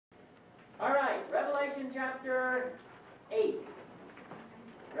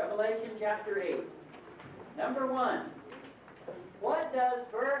chapter 8. Number 1. What does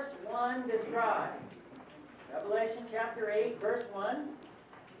verse 1 describe? Revelation chapter 8, verse 1.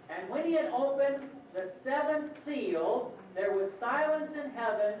 And when he had opened the seventh seal, there was silence in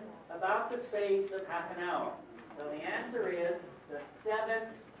heaven about the space of half an hour. So the answer is the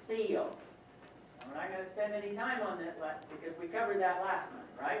seventh seal. And we're not going to spend any time on that because we covered that last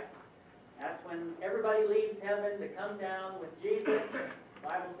month, right? That's when everybody leaves heaven to come down with Jesus. The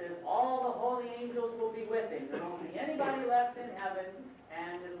Bible says all the holy angels will be with him. There won't be anybody left in heaven,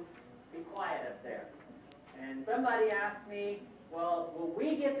 and it'll be quiet up there. And somebody asked me, well, will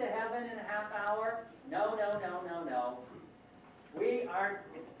we get to heaven in a half hour? No, no, no, no, no. We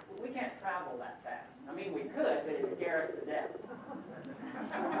can't travel that fast. I mean, we could, but it'd scare us to death.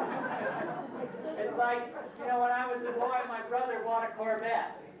 It's like, you know, when I was a boy, my brother bought a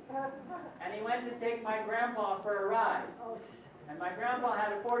Corvette. And he went to take my grandpa for a ride. And my grandpa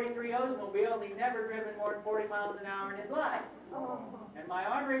had a 43 Oldsmobile, and he'd never driven more than 40 miles an hour in his life. And my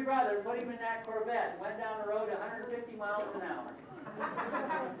ornery brother put him in that Corvette and went down the road 150 miles an hour.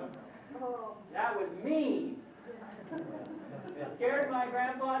 That was mean. It scared my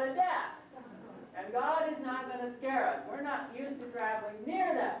grandpa to death. And God is not going to scare us. We're not used to traveling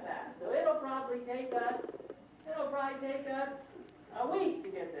near that fast. So it'll probably take us a week to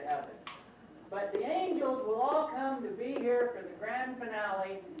get to heaven. But the angels will all come to be here for the grand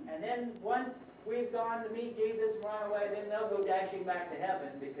finale, and then once we've gone to meet Jesus and run away, then they'll go dashing back to heaven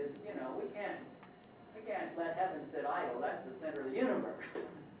because, you know, we can't let heaven sit idle. That's the center of the universe.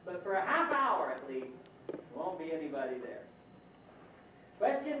 But for a half hour at least, there won't be anybody there.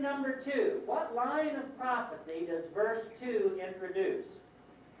 Question number 2. What line of prophecy does verse 2 introduce?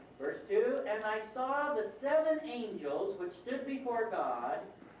 Verse 2, and I saw the 7 angels which stood before God,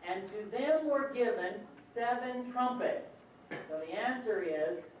 and to them were given 7 trumpets. So the answer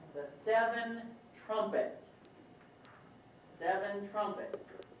is the 7 trumpets. 7 trumpets.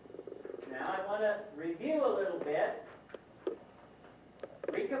 Now I want to review a little bit.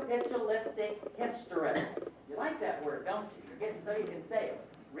 Recapitulistic history. You like that word, don't you? You're getting so you can say it.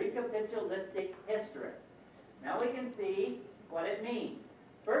 Recapitulistic history. Now we can see what it means.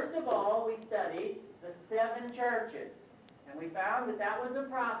 First of all, we studied the 7 churches. And we found that that was a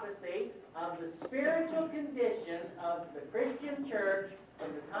prophecy of the spiritual condition of the Christian church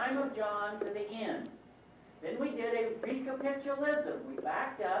from the time of John to the end. Then we did a recapitulation. We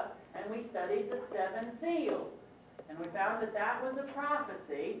backed up and we studied the 7 seals. And we found that that was a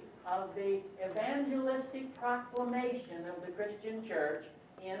prophecy of the evangelistic proclamation of the Christian church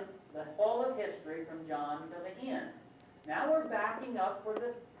in the whole of history from John to the end. Now we're backing up for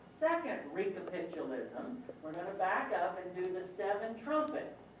the second recapitulation. We're going to back up and do the 7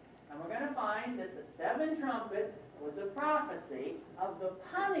 trumpets. And we're going to find that the 7 trumpets was a prophecy of the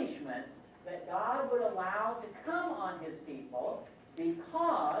punishments that God would allow to come on his people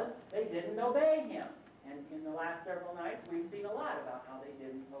because they didn't obey him. And in the last several nights, we've seen a lot about how they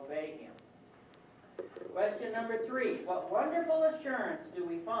didn't obey him. Question number 3. What wonderful assurance do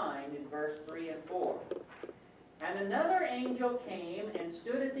we find in verse 3 and 4? And another angel came and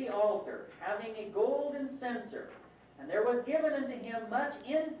stood at the altar, having a golden censer. And there was given unto him much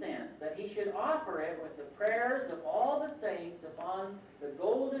incense, that he should offer it with the prayers of all the saints upon the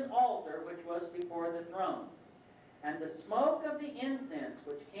golden altar which was before the throne. And the smoke of the incense,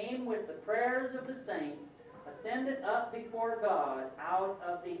 which came with the prayers of the saints, ascended up before God out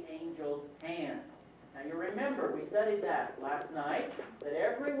of the angel's hand. Now you remember, we studied that last night, that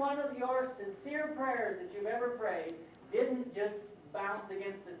every one of your sincere prayers that you've ever prayed didn't just bounce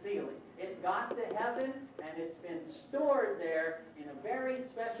against the ceiling. It got to heaven, and it's been stored there in a very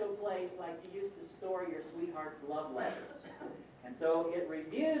special place like you used to store your sweetheart's love letters. And so it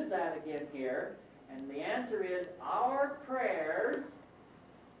reviews that again here, and the answer is our prayers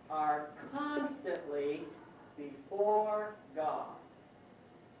are constantly before God.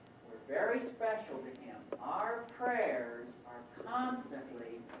 We're very special to him. Our prayers are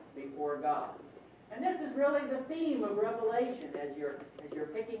constantly before God. And this is really the theme of Revelation as you're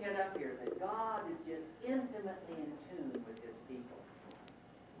picking it up here, that God is just intimately in tune with his people.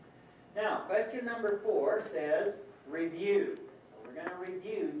 Now, question number 4 says, review. So we're going to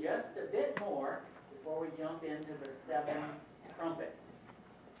review just a bit more before we jump into the 7 trumpets.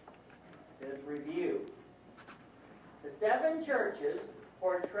 It says review. The 7 churches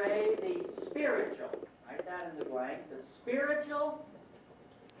portray the spiritual, write that in the blank, the spiritual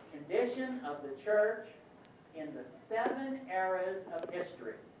condition of the church in the 7 eras of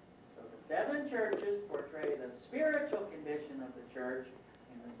history. So the 7 churches portray the spiritual condition of the church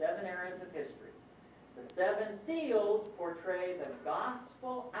in the 7 eras of history. The seven seals portray the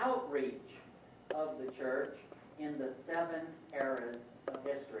gospel outreach of the church in the seven eras of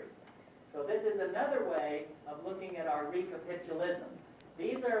history. So this is another way of looking at our recapitulatism.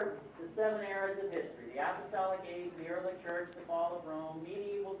 These are the seven eras of history: the Apostolic Age, the early church, the fall of Rome,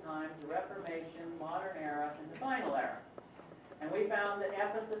 medieval times, the Reformation, modern era, and the final era. And we found that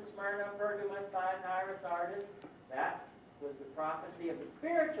Ephesus, Smyrna, Pergamos, Thyatira, Sardis, that was the prophecy of the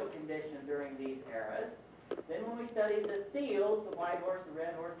spiritual condition during these eras. Then when we studied the seals, the white horse, the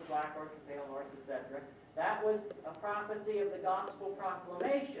red horse, the black horse, the pale horse, etc., that was a prophecy of the gospel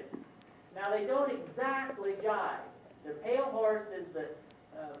proclamation. Now they don't exactly jive. The pale horse is the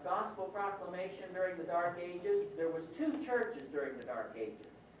gospel proclamation during the Dark Ages. There was two churches during the Dark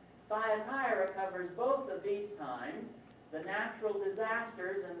Ages. Thyatira covers both of these times, the natural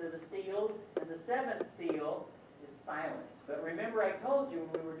disasters and the seals, and the seventh seal is silence. But remember, I told you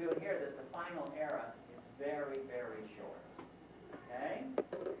when we were doing here that the final era is very, very short. Okay?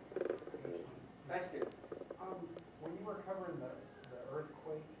 Question? When you were covering the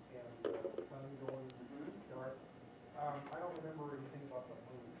earthquake and the sun going dark, I don't remember anything about the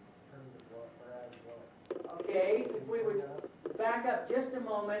moon turning to blood or as blood. Okay, if we would back up just a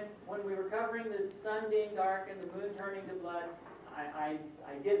moment, when we were covering the sun being dark and the moon turning to blood, I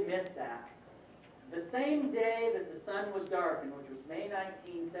did miss that. The same day that the sun was darkened, which was May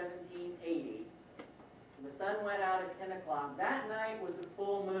 19, 1780, the sun went out at 10 o'clock. That night was a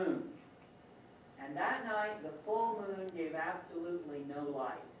full moon. And that night, the full moon gave absolutely no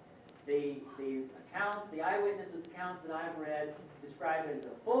light. The accounts, the eyewitnesses' accounts that I've read describe it as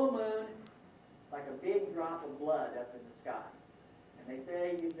a full moon, like a big drop of blood up in the sky. And they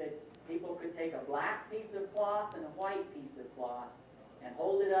say that people could take a black piece of cloth and a white piece of cloth and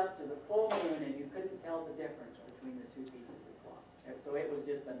hold it up to the full moon, and you couldn't tell the difference between the two pieces of cloth. And so it was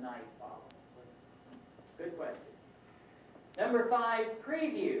just a night follow. Good question. Number 5,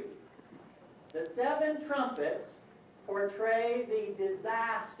 preview. The seven trumpets portray the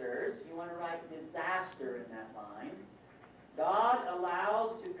disasters. You want to write disaster in that line. God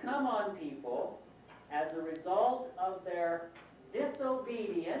allows to come on people as a result of their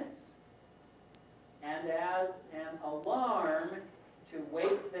disobedience and as an alarm to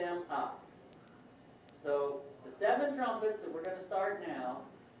wake them up. So the seven trumpets that we're going to start now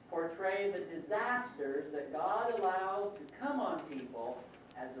portray the disasters that God allows to come on people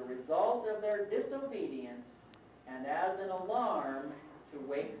as a result of their disobedience and as an alarm to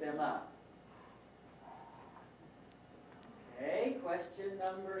wake them up. Okay, question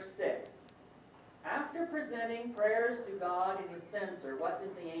number 6. After presenting prayers to God in his censer, what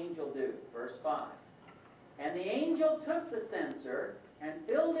does the angel do? Verse 5. And the angel took the censer and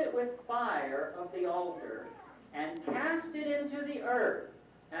filled it with fire of the altar and cast it into the earth.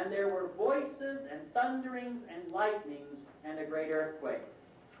 And there were voices and thunderings and lightnings and a great earthquake.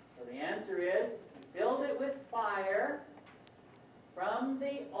 So the answer is, he filled it with fire from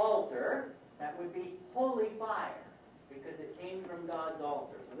the altar. That would be holy fire, because it came from God's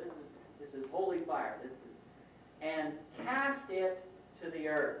altar. So this is holy fire. And cast it to the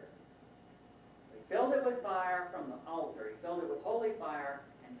earth. So he filled it with fire from the altar. He filled it with holy fire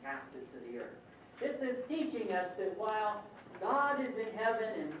and cast it to the earth. This is teaching us that while God is in heaven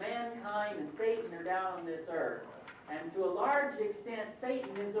and mankind and Satan are down on this earth, and to a large extent, Satan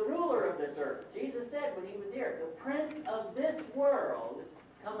is the ruler of this earth. Jesus said when he was here, the prince of this world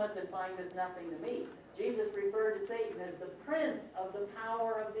cometh and findeth nothing to me. Jesus referred to Satan as the prince of the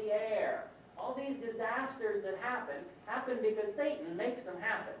power of the air. All these disasters that happen because Satan makes them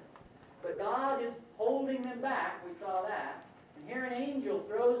happen. But God is holding them back. We saw that. And here an angel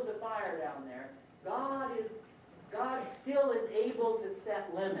throws the fire down there. God still is able to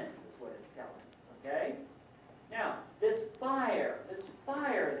set limits, is what it's telling us. Okay? Now, this fire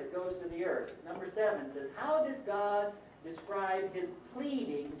that goes to the earth, number 7 says, how does God describe his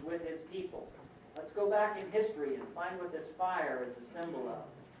pleadings with his people? Let's go back in history and find what this fire is a symbol of.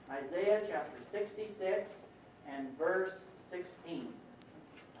 Isaiah chapter 66 and verse 16.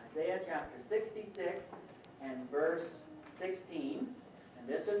 Isaiah chapter 66 and verse 16. And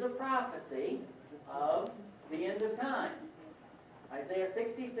this is a prophecy of the end of time. Isaiah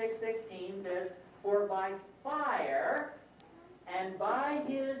 66:16 says, for by fire and by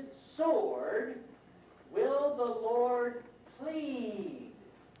his sword will the Lord plead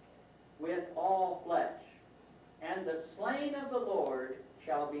with all flesh, and the slain of the Lord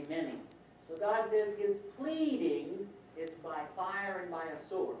shall be many. So God says his pleading is by fire and by a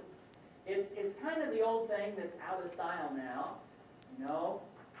sword. It's kind of the old thing that's out of style now. No,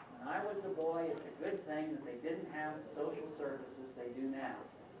 when I was a boy, it's a good thing that they didn't have the social services they do now.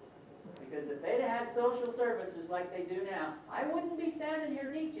 Because if if they'd had social services like they do now, I wouldn't be standing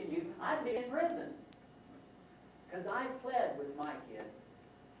here teaching you. I'd be in prison. Because I pled with my kids.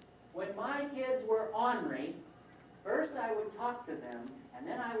 When my kids were ornery, first I would talk to them, and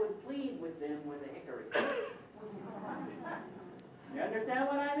then I would plead with them with a hickory. You understand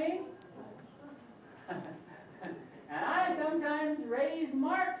what I mean? And I sometimes raised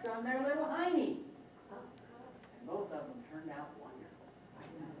marks on their little heinies. And both of them turned out wonderful.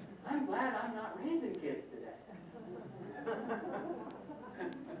 I'm glad I'm not raising kids today.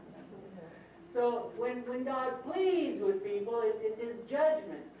 So when God pleads with people, it's His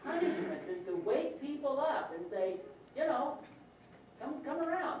judgment, punishment, is to wake people up and say, you know, come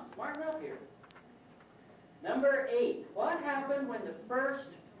around, smarten up here. Number 8, what happened when the first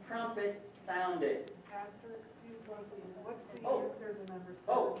trumpet sounded? Pastor, excuse one thing. What's the Oh. answer to number 7,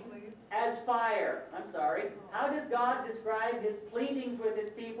 Oh. please? As fire. I'm sorry. How does God describe His pleadings with His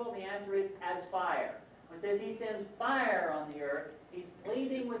people? The answer is as fire. When it says He sends fire on the earth, He's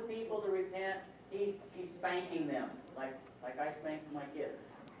pleading with people to repent. He's spanking them, like I spank my kids.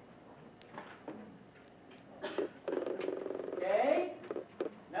 Okay?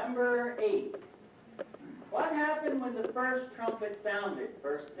 Number 8. What happened when the first trumpet sounded?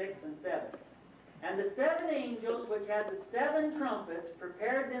 Verse 6 and 7. And the 7 angels which had the 7 trumpets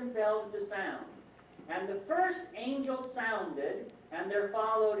prepared themselves to sound. And the first angel sounded, and there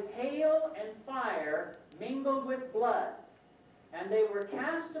followed hail and fire mingled with blood. And they were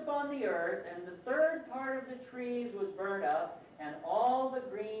cast upon the earth, and the third part of the trees was burnt up, and all the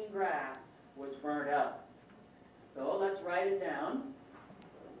green grass was burnt up. So let's write it down.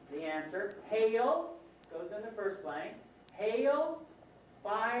 The answer, hail, goes in the first blank. Hail,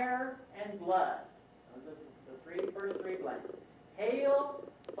 fire, and blood. Those are the first three blanks. Hail,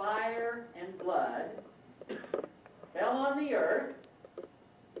 fire, and blood fell on the earth,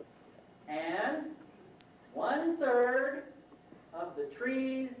 and 1/3 of the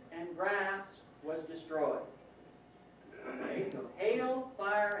trees and grass was destroyed. Okay, so hail,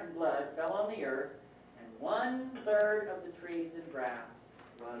 fire, and blood fell on the earth, and 1/3 of the trees and grass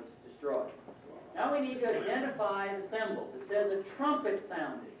was destroyed. Now we need to identify the symbols. It says a trumpet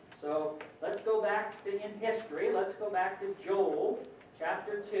sounded. So let's go back in history. Let's go back to Joel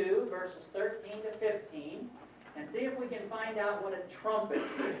chapter 2, verses 13 to 15, and see if we can find out what a trumpet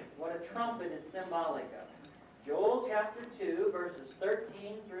is, what a trumpet is symbolic of. Joel chapter 2, verses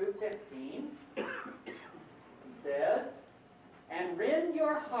 13 through 15, it says, And rend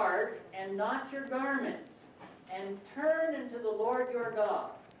your heart and not your garments, and turn unto the Lord your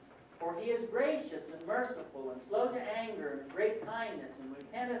God. For He is gracious and merciful, and slow to anger, and great kindness, and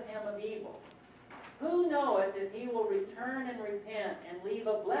repenteth him of evil. Who knoweth if he will return and repent, and leave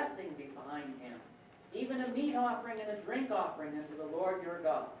a blessing behind him, even a meat offering and a drink offering unto the Lord your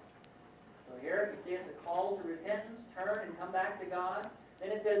God? So here you see it's a call to repentance, turn and come back to God.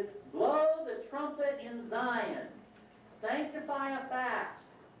 Then it says, Blow the trumpet in Zion, sanctify a fast,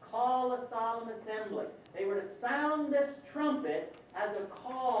 call a solemn assembly. They were to sound this trumpet as a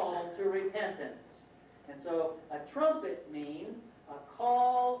call to repentance. And so a trumpet means a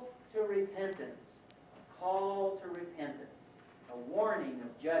call to repentance. A call to repentance. A warning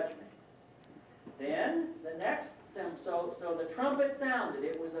of judgment. Then the next so the trumpet sounded.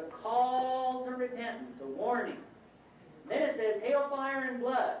 It was a call to repentance, a warning. Then it says hail, fire, and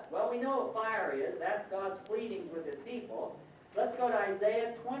blood. Well, we know what fire is. That's God's pleadings with His people. Let's go to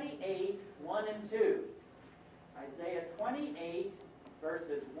Isaiah 28, 1 and 2. Isaiah 28,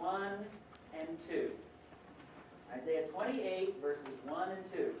 verses 1 and 2. Isaiah 28, verses 1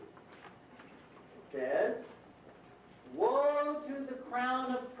 and 2. It says, Woe to the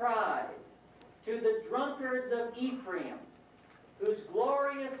crown of pride, to the drunkards of Ephraim, whose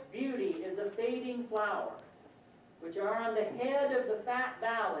glorious beauty is a fading flower, which are on the head of the fat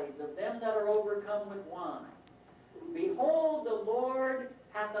valleys of them that are overcome with wine. Behold, the Lord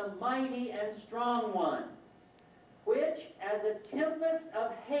hath a mighty and strong one, which as a tempest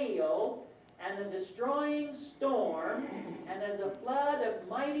of hail and a destroying storm, and as a flood of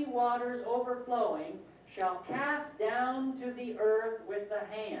mighty waters overflowing, shall cast down to the earth with the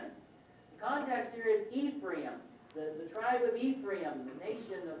hand. The context here is Ephraim. The tribe of Ephraim, the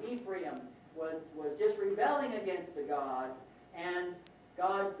nation of Ephraim, was just rebelling against the God, and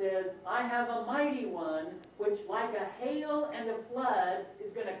God says, I have a mighty one, which like a hail and a flood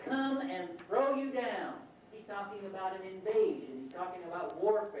is going to come and throw you down. He's talking about an invasion. He's talking about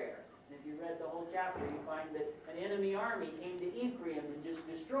warfare. And if you read the whole chapter, you find that an enemy army came to Ephraim and just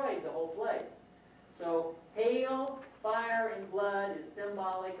destroyed the whole place. So hail, fire, and blood is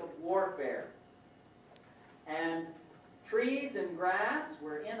symbolic of warfare. And trees and grass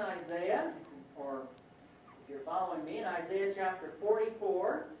were in Isaiah. Isaiah chapter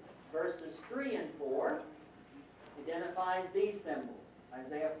 44, verses 3 and 4, identifies these symbols.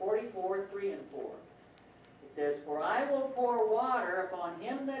 Isaiah 44, 3 and 4. It says, "For I will pour water upon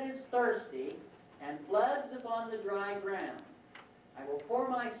him that is thirsty, and floods upon the dry ground. I will pour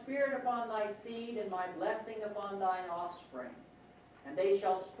my spirit upon thy seed, and my blessing upon thine offspring. And they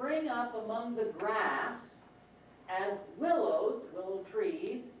shall spring up among the grass as willows," willow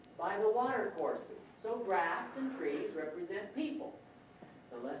trees, "by the watercourses." So grass and trees represent people.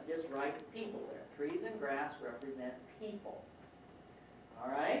 So let's just write people there. Trees and grass represent people. All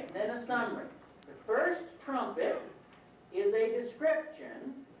right, then a summary. The first trumpet is a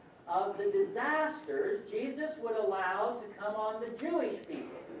description of the disasters Jesus would allow to come on the Jewish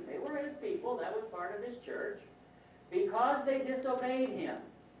people. They were his people, that was part of his church, because they disobeyed him.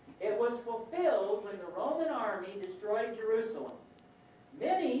 It was fulfilled when the Roman army destroyed Jerusalem.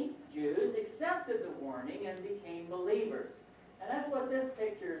 Many Jews accepted the warning and became believers. And that's what this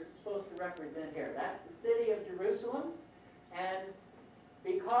picture is supposed to represent here. That's the city of Jerusalem. And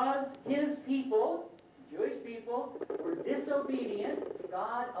because his people, Jewish people, were disobedient,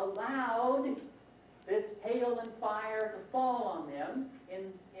 God allowed this hail and fire to fall on them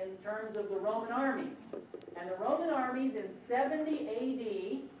in terms of the Roman army. And the Roman armies in 70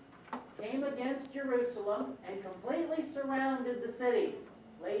 A.D. came against Jerusalem and completely surrounded the city,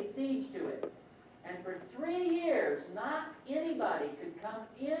 laid siege to it. And for 3 years, not anybody could come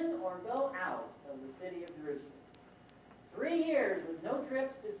in or go out of the city of Jerusalem. 3 years with no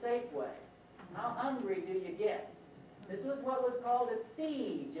trips to Safeway. How hungry do you get? This was what was called a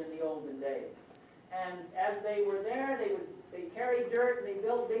siege in the olden days. And as they were there, they carried dirt and they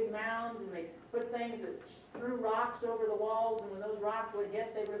built big mounds and they put things that threw rocks over the walls, and when those rocks would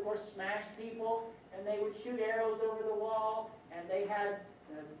hit, they would of course smash people, and they would shoot arrows over the wall, and they had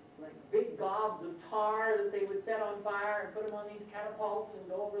like big gobs of tar that they would set on fire and put them on these catapults and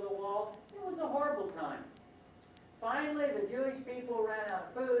go over the wall. It was a horrible time. Finally, the Jewish people ran out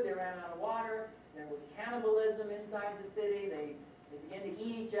of food, they ran out of water, there was cannibalism inside the city, they began to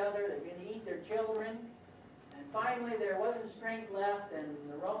eat each other, they began to eat their children, and finally there wasn't strength left, and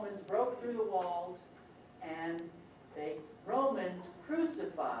the Romans broke through the walls, and the Romans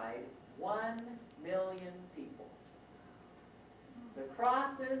crucified 1 million people. The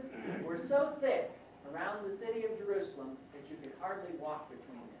crosses were so thick around the city of Jerusalem that you could hardly walk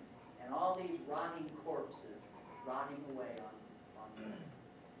between them, and all these rotting corpses rotting away on them.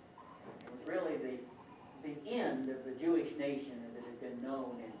 It was really the end of the Jewish nation as it had been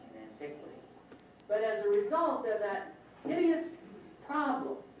known in antiquity. But as a result of that hideous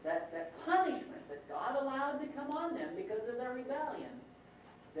problem, that punishment that God allowed to come on them because of their rebellion,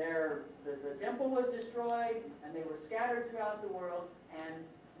 the temple was destroyed and they were scattered throughout the world, and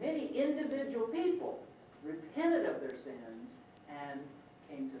many individual people repented of their sins and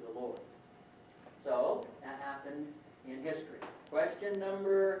came to the Lord. So that happened in history. Question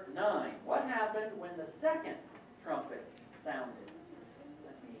number 9. What happened when the second trumpet sounded?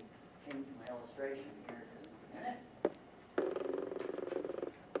 Let me change my illustration here just a minute.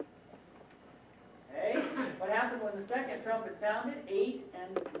 Okay, what happened when the second trumpet sounded? 8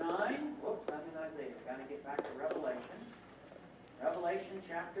 and 9. Whoops, I'm in Isaiah. Got to get back to Revelation. Revelation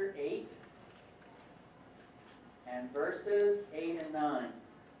chapter 8 and verses 8 and 9.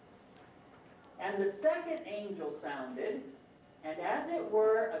 And the second angel sounded, and as it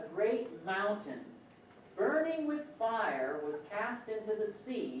were a great mountain, burning with fire, was cast into the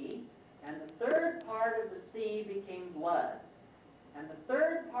sea, and the third part of the sea became blood. And the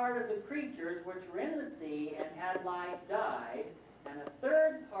third part of the creatures which were in the sea and had life died, and a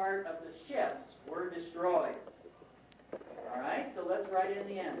third part of the ships were destroyed. All right, so let's write in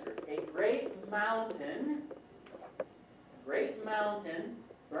the answer. A great mountain,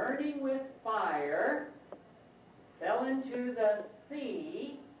 burning with fire, fell into the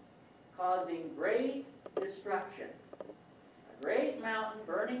sea, causing great destruction. A great mountain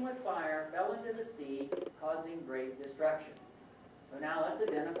burning with fire fell into the sea, causing great destruction. So now let's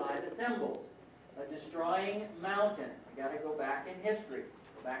identify the symbols. A destroying mountain. We've got to go back in history.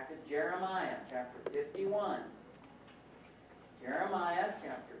 Go back to Jeremiah chapter 51. Jeremiah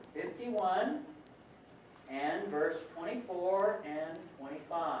chapter 51 and verse 24 and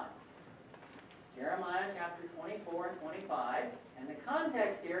 25. Jeremiah chapter 24 and 25. And the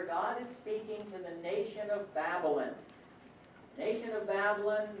context here, God is speaking to the nation of Babylon. The nation of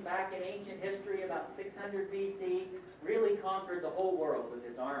Babylon, back in ancient history, about 600 BC, really conquered the whole world with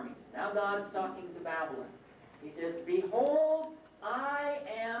his armies. Now God's talking to Babylon. He says, "Behold, I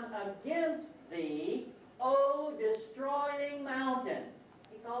am against thee, O destroying mountain."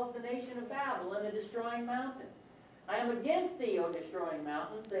 He calls the nation of Babylon a destroying mountain. I am against thee, O destroying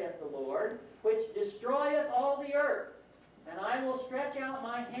mountain, saith the Lord, which destroyeth all the earth. And I will stretch out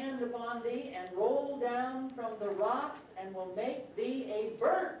my hand upon thee, and roll down from the rocks, and will make thee a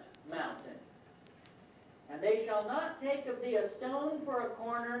burnt mountain. And they shall not take of thee a stone for a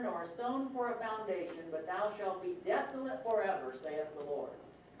corner, nor a stone for a foundation, but thou shalt be desolate forever, saith the Lord.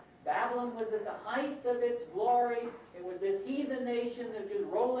 Babylon was at the height of its glory. It was this heathen nation that was just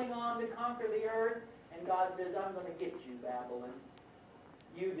rolling on to conquer the earth. And God says, I'm going to get you, Babylon.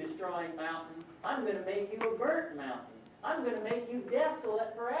 You destroying mountain. I'm going to make you a burnt mountain. I'm going to make you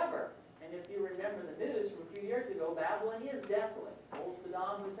desolate forever. And if you remember the news from a few years ago, Babylon is desolate. Old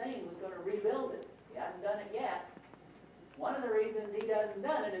Saddam Hussein was going to rebuild it. He hasn't done it yet. One of the reasons he hasn't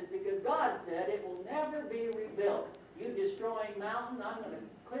done it is because God said it will never be rebuilt. You destroying mountain, I'm going to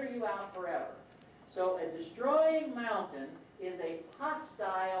clear you out forever. So a destroying mountain is a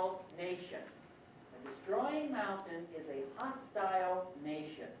hostile nation. A destroying mountain is a hostile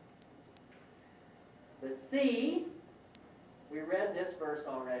nation. The sea, we read this verse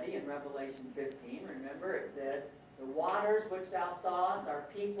already in Revelation 15. Remember, it said, the waters which thou sawest are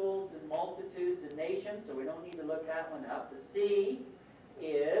peoples and multitudes and nations, so we don't need to look that one up. The sea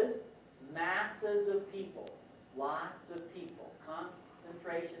is masses of people, lots of people,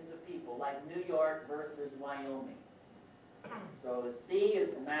 concentrations of people, like New York versus Wyoming. So the sea is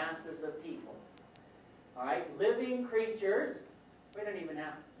masses of people. All right, living creatures. We don't even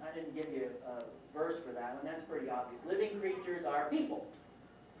have, I didn't give you a verse for that one. That's pretty obvious. Living creatures are people,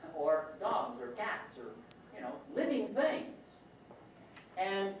 or dogs, or cats, or, living things.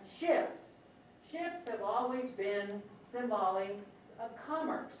 And ships. Ships have always been symbolic of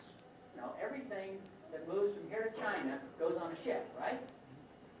commerce. Everything that moves from here to China goes on a ship, right?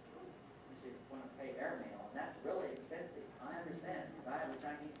 You should want to pay airmail, and that's really expensive. I understand, because I have a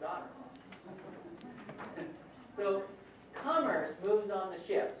Chinese daughter. So commerce moves on the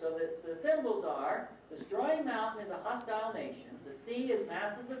ship. So the symbols are, the destroying mountain is a hostile nation. The sea is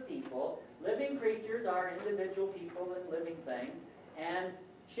masses of people. Living creatures are individual people and living things. And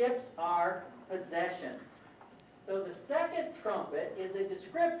ships are possessions. So the second trumpet is a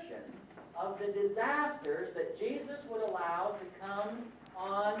description of the disasters that Jesus would allow to come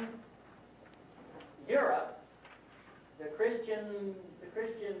on Europe, the Christian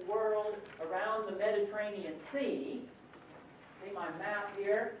world around the Mediterranean Sea. See my map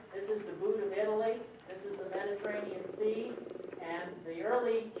here? This is the boot of Italy. This is the Mediterranean Sea. And the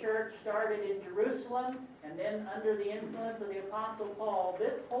early church started in Jerusalem, and then under the influence of the Apostle Paul,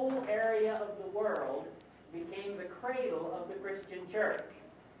 this whole area of the world became the cradle of the Christian church.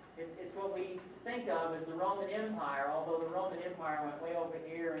 It's what we think of as the Roman Empire, although the Roman Empire went way over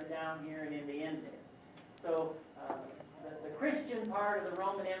here and down here and into India. So the Christian part of the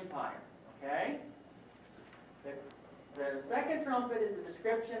Roman Empire, okay? The second trumpet is a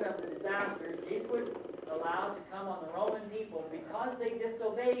description of the disasters Jesus would allow to come on the Roman people because they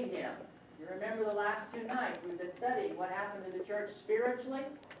disobeyed him. You remember the last two nights we've been studying what happened to the church spiritually,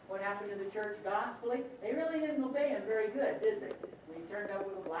 what happened to the church gospelly. They really didn't obey him very good, did they? When he turned up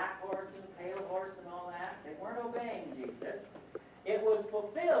with a black horse and a pale horse and all that, they weren't obeying Jesus. It was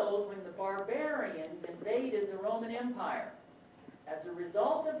fulfilled when the barbarians invaded the Roman Empire. As a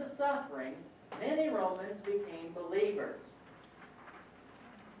result of the suffering, many Romans became believers.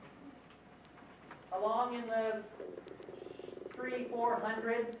 Along in the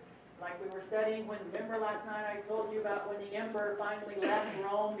 300-400s, like we were studying, remember last night I told you about when the emperor finally left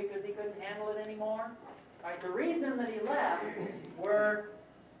Rome because he couldn't handle it anymore? All right, the reason that he left were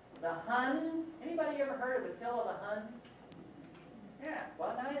the Huns. Anybody ever heard of Attila the Hun? Yeah,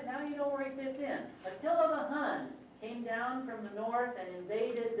 well now you know where he fits in. Attila the Hun came down from the north and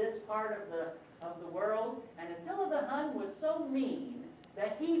invaded this part of the world, and Attila the Hun was so mean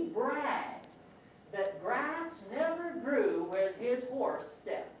that he bragged that grass never grew where his horse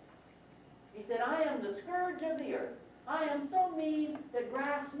stepped. He said, I am the scourge of the earth. I am so mean that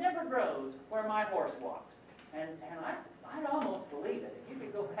grass never grows where my horse walks. And I'd almost believe it. If you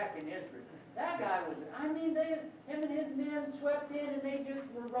could go back in history, that guy was, him and his men swept in and they just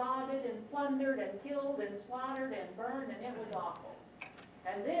marauded and plundered and killed and slaughtered and burned, and it was awful.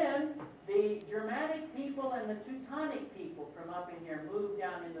 And then the Germanic people and the Teutonic people from up in here moved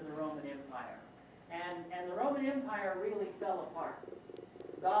down into the Roman Empire. And the Roman Empire really fell apart.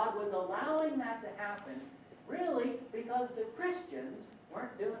 God was allowing that to happen really because the Christians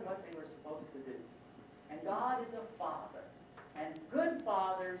weren't doing what they were supposed to do. And God is a father. And good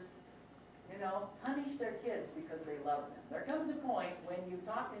fathers, punish their kids because they love them. There comes a point when you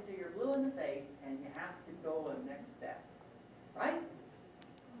talk until you're blue in the face and you have to go a next step. Right?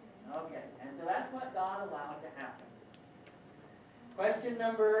 Okay. And so that's what God allowed to happen. Question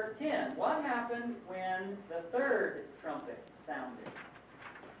number 10. What happened when the third trumpet sounded?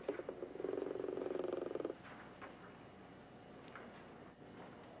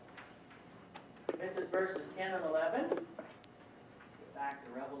 This is verses 10 and 11. Get back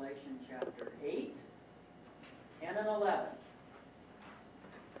to Revelation chapter 8, 10 and 11.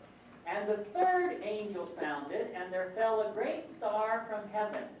 And the third angel sounded, and there fell a great star from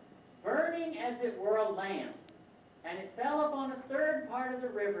heaven, burning as it were a lamp. And it fell upon a third part of the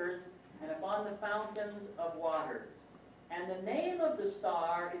rivers, and upon the fountains of waters. And the name of the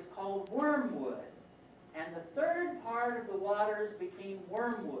star is called Wormwood. And the third part of the waters became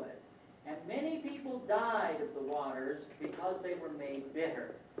wormwood. And many people died of the waters because they were made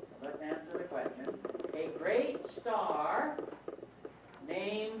bitter. So let's answer the question. A great star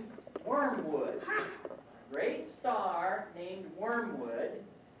named Wormwood, a great star named Wormwood,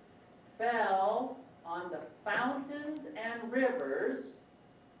 fell on the fountains and rivers,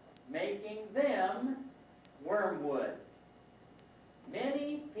 making them wormwood.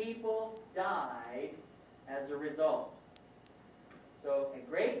 Many people died as a result. So a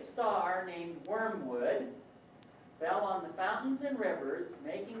great star named Wormwood fell on the fountains and rivers,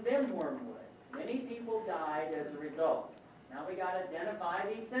 making them wormwood. Many people died as a result. Now we got to identify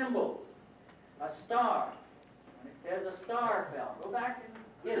these symbols. A star. When it says a star fell, go back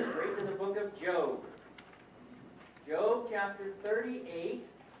in history to the book of Job. Job chapter 38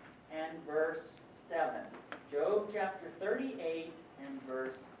 and verse 7. Job chapter 38 and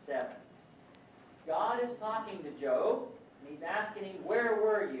verse 7. God is talking to Job, and he's asking him, where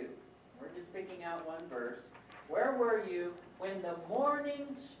were you? We're just picking out one verse. Where were you when the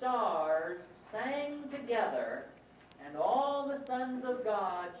morning stars sang together and all the sons of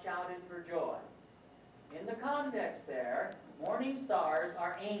God shouted for joy? In the context there, morning stars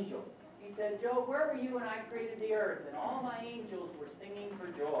are angels. He said, Job, where were you when I created the earth? And all my angels were singing for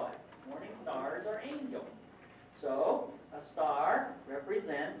joy. Morning stars are angels. So, a star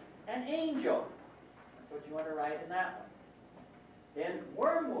represents an angel. That's what you want to write in that one. Then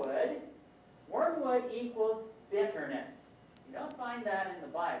wormwood equals bitterness. You don't find that in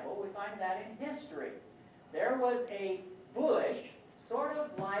the Bible. We find that in history. There was a bush, sort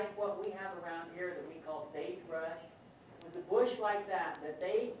of like what we have around here that we call sagebrush. It was a bush like that,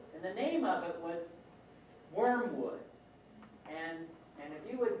 and the name of it was wormwood. And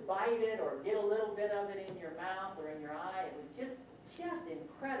if you would bite it or get a little bit of it in your mouth or in your eye, it was just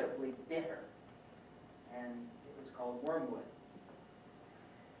incredibly bitter. And it was called wormwood.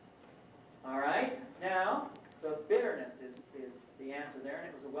 All right? Now, so bitterness is the answer there, and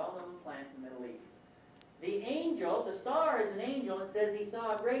it was a well-known plant in the Middle East. The angel, the star is an angel. It says he saw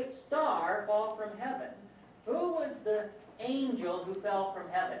a great star fall from heaven. Who was the angel who fell from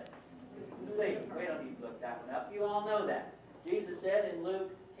heaven? Satan. We don't need to look that one up. You all know that. Jesus said in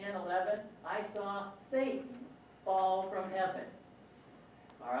Luke 10:11, I saw Satan fall from heaven.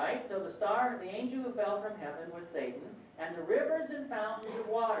 All right, so the angel who fell from heaven was Satan, and the rivers and fountains of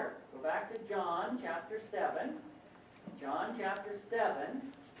water. Go back to John chapter 7. John chapter 7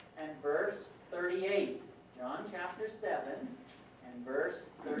 and verse 38. John chapter 7 and verse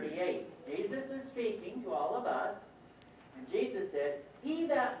 38. Jesus is speaking to all of us, and Jesus said, He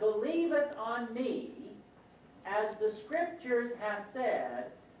that believeth on me, as the Scriptures have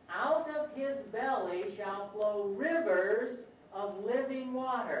said, out of his belly shall flow rivers of living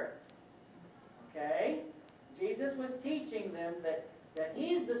water. Okay? Jesus was teaching them that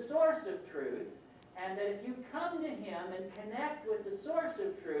he's the source of truth, and that if you come to him and connect with the source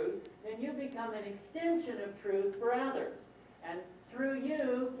of truth, then you become an extension of truth for others. And through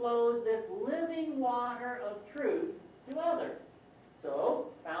you flows this living water of truth to others. So,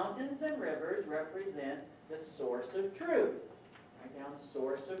 fountains and rivers represent the source of truth. Write down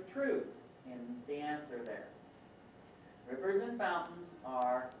source of truth in the answer there. Rivers and fountains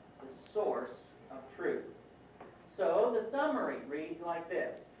are the source of truth. So, the summary reads like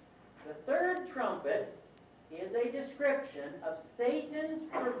this. The third trumpet is a description of Satan's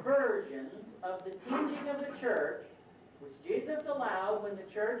perversions of the teaching of the church, which Jesus allowed when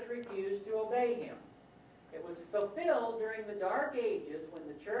the church refused to obey him. It was fulfilled during the Dark Ages when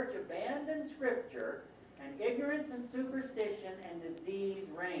the church abandoned Scripture and ignorance and superstition and disease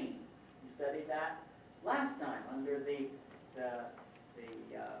reigned. We studied that last time under the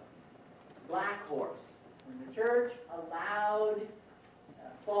Black Horse. When the church allowed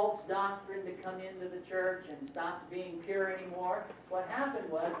false doctrine to come into the church and stopped being pure anymore, what happened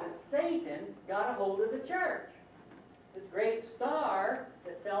was that Satan got a hold of the church. This great star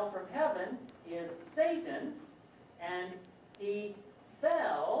that fell from heaven is Satan, and he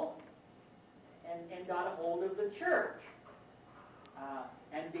fell and got a hold of the church.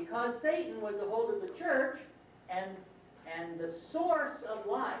 because Satan was a hold of the church, and the source of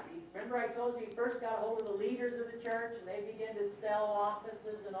life. Remember I told you he first got a hold of the leaders of the church, and they began to sell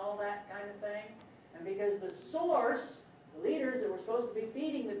offices and all that kind of thing. And because the source, the leaders that were supposed to be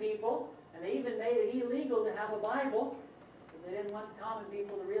feeding the people, and they even made it illegal to have a Bible, because they didn't want common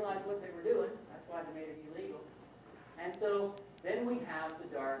people to realize what they were doing. That's why they made it illegal. And so then we have the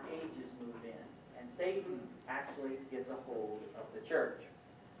Dark Ages move in, and Satan actually gets a hold of the church.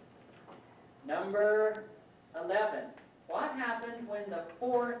 Number 11. What happened when the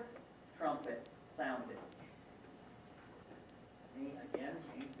fourth trumpet sounded? Let me again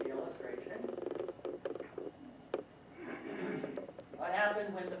change the illustration. What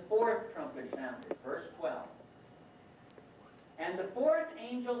happened when the fourth trumpet sounded? Verse 12. And the fourth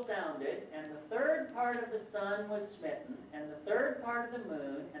angel sounded, and the third part of the sun was smitten, and the third part of the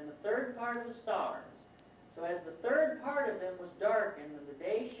moon, and the third part of the stars. So as the third part of them was darkened, and the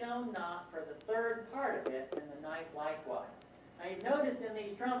day shone not for the third part of it, and the night likewise. Now you've noticed in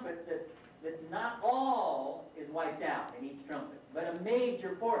these trumpets that not all is wiped out in each trumpet, but a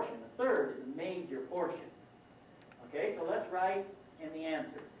major portion. The third is a major portion. Okay, so let's write in the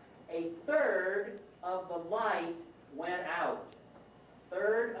answer. A third of the light went out. A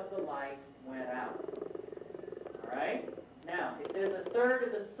third of the light went out. All right? Now, it says a third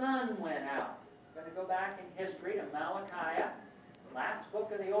of the sun went out. I'm going to go back in history to Malachi, the last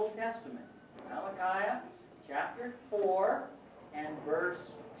book of the Old Testament. Malachi chapter 4 and verse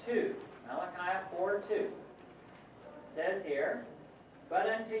 2. Malachi 4:2. It says here, But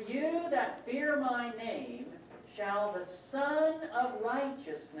unto you that fear my name shall the Son of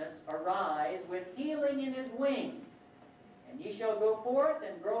Righteousness arise with healing in his wings. And ye shall go forth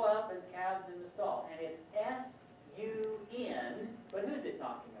and grow up as calves in the stall. And it's S-U-N, but who's it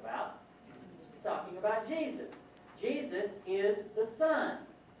talking about? It's talking about Jesus. Jesus is the sun.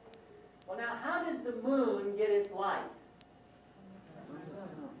 Well, now, how does the moon get its light?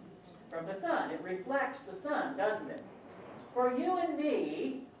 From the sun. It reflects the sun, doesn't it? For you and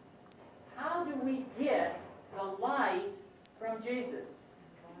me, how do we get the light from Jesus?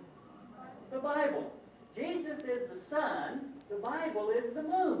 The Bible. Jesus is the sun, the Bible is the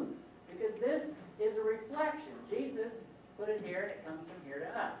moon, because this is a reflection. Jesus put it here, and it comes from here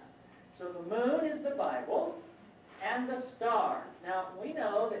to us. So the moon is the Bible, and the stars. Now, we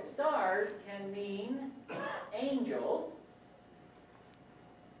know that stars can mean angels,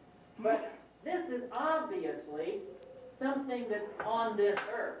 but this is obviously something that's on this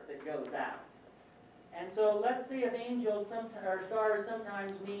earth that goes out. And so let's see if angels or stars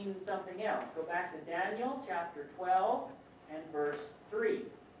sometimes mean something else. Go back to Daniel chapter 12 and verse 3.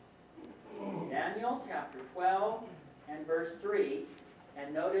 Daniel chapter 12 and verse 3,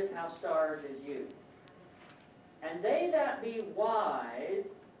 and notice how stars is used. And they that be wise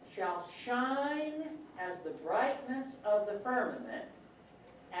shall shine as the brightness of the firmament,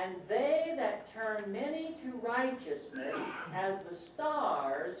 and they that turn many to righteousness as the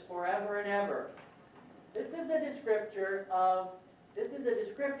stars forever and ever. This is a description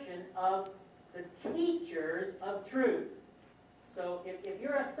of the teachers of truth. So if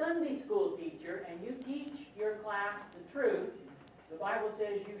you're a Sunday school teacher and you teach your class the truth, the Bible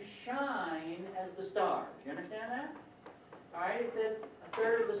says you shine as the stars. You understand that? All right, it says a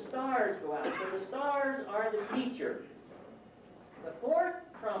third of the stars go out. So the stars are the teachers. The fourth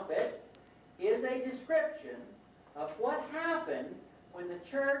trumpet is a description of what happened when the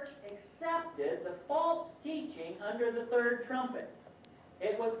church accepted the false teaching under the third trumpet.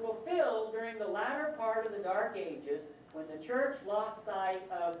 It was fulfilled during the latter part of the Dark Ages when the church lost sight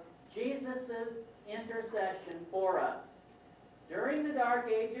of Jesus' intercession for us. During the Dark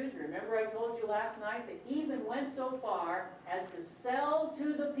Ages, remember I told you last night, they even went so far as to sell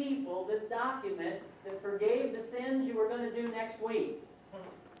to the people this document that forgave the sins you were going to do next week.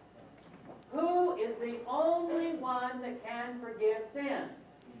 Who is the only one that can forgive sins?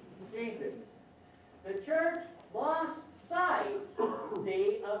 Jesus. The church lost sight,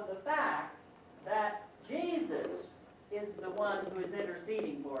 see, of the fact that Jesus is the one who is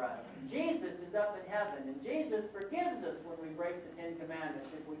interceding for us. Jesus is up in heaven, and Jesus forgives us when we break the Ten Commandments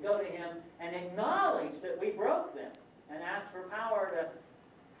if we go to him and acknowledge that we broke them and ask for power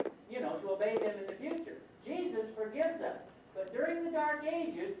to obey them in the future. Jesus forgives us. But during the Dark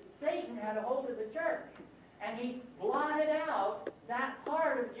Ages, Satan had a hold of the church, and he blotted out that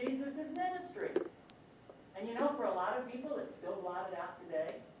part of Jesus' ministry. And for a lot of people, it's still blotted out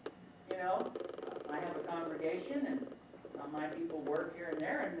today. I have a congregation, and my people work here and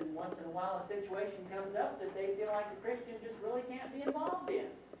there, and then once in a while a situation comes up that they feel like a Christian just really can't be involved in.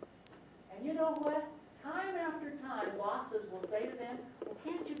 And you know what? Time after time, bosses will say to them, well,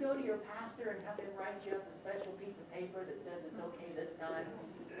 can't you go time?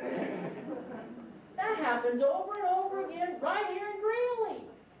 That happens over and over again right here in Greeley.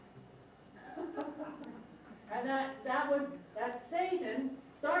 And that Satan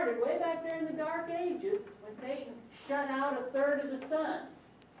started way back there in the Dark Ages when Satan shut out a third of the sun.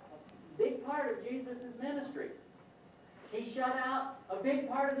 A big part of Jesus' ministry. He shut out a big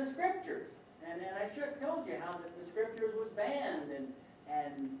part of the Scriptures. And I sure told you how that the Scriptures was banned.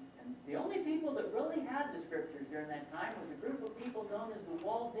 And the only people that really had the Scriptures during that time was a group of people known as the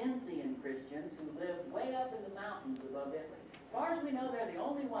Waldensian Christians who lived way up in the mountains above Italy. As far as we know, they're the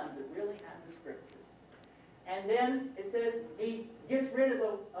only ones that really had the Scriptures. And then it says he gets rid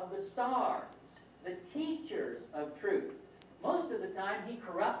of the stars, the teachers of truth. Most of the time he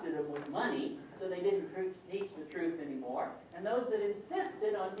corrupted them with money, so they didn't teach the truth anymore. And those that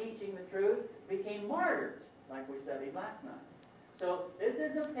insisted on teaching the truth became martyrs, like we studied last night. So this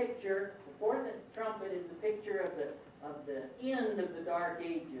is a picture, the fourth trumpet is a picture of the end of the Dark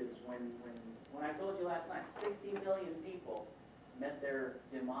Ages when I told you last night, 60 million people met their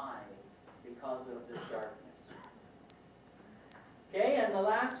demise because of this darkness. Okay, and the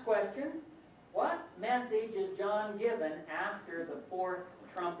last question, what message is John given after the fourth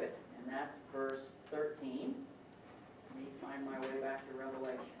trumpet? And that's verse 13. Let me find my way back to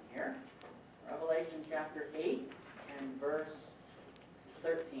Revelation here. Revelation chapter 8 and verse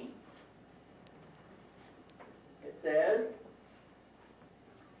 13. It says,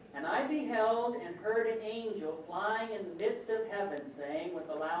 "And I beheld and heard an angel flying in the midst of heaven, saying with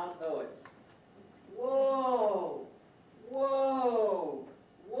a loud voice, Woe! Woe!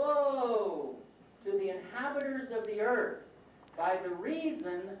 Woe! To the inhabitants of the earth, by the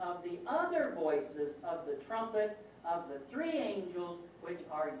reason of the other voices of the trumpet of the three angels which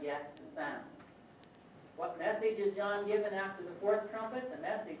are yet to sound." What message is John given after the fourth trumpet? The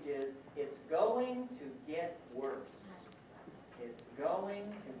message is, it's going to get worse. It's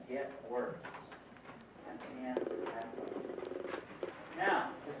going to get worse. That's the answer to that question. Now,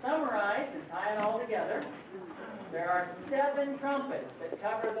 to summarize and tie it all together, there are 7 trumpets that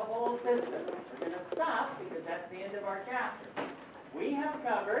cover the whole system. We're going to stop because that's the end of our chapter. We have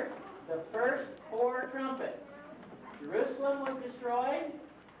covered the first 4 trumpets. Jerusalem was destroyed.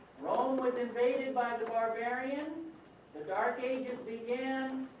 Rome was invaded by the barbarians. The Dark Ages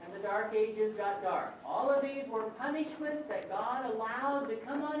began, and the Dark Ages got dark. All of these were punishments that God allowed to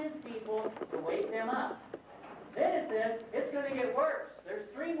come on His people to wake them up. Then it says it's going to get worse. There's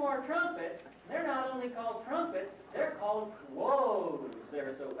 3 more trumpets. They're not only called trumpets, they're called woes.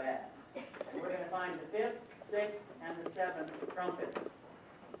 They're so bad. And we're going to find the 5th, 6th, and the 7th trumpet.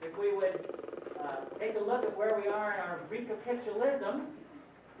 If we would take a look at where we are in our recapitulalism,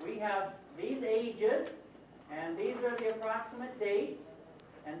 we have these ages, and these are the approximate dates,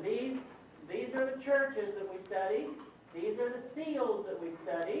 and these are the churches that we studied, these are the seals that we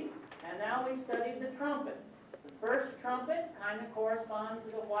studied, and now we've studied the trumpet. The first trumpet kind of corresponds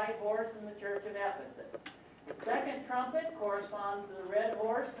to the white horse in the church of Ephesus. The second trumpet corresponds to the red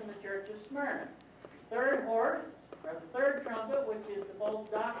horse in the church of Smyrna. The third trumpet, which is the false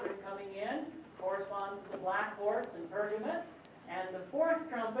doctrine coming in, corresponds to the black horse in Pergamos. And the fourth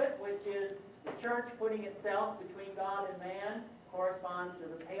trumpet, which is the church putting itself between God and man, corresponds to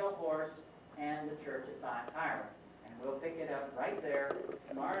the pale horse and the church at Thyatira. And we'll pick it up right there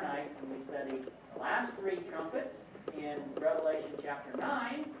tomorrow night when we study the last 3 trumpets in Revelation chapter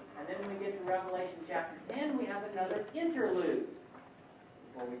 9. And then when we get to Revelation chapter 10, we have another interlude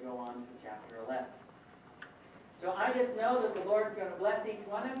before we go on to chapter 11. So I just know that the Lord's going to bless each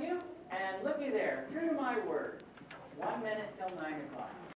one of you. And looky there, true to my word, 1 minute till 9 o'clock.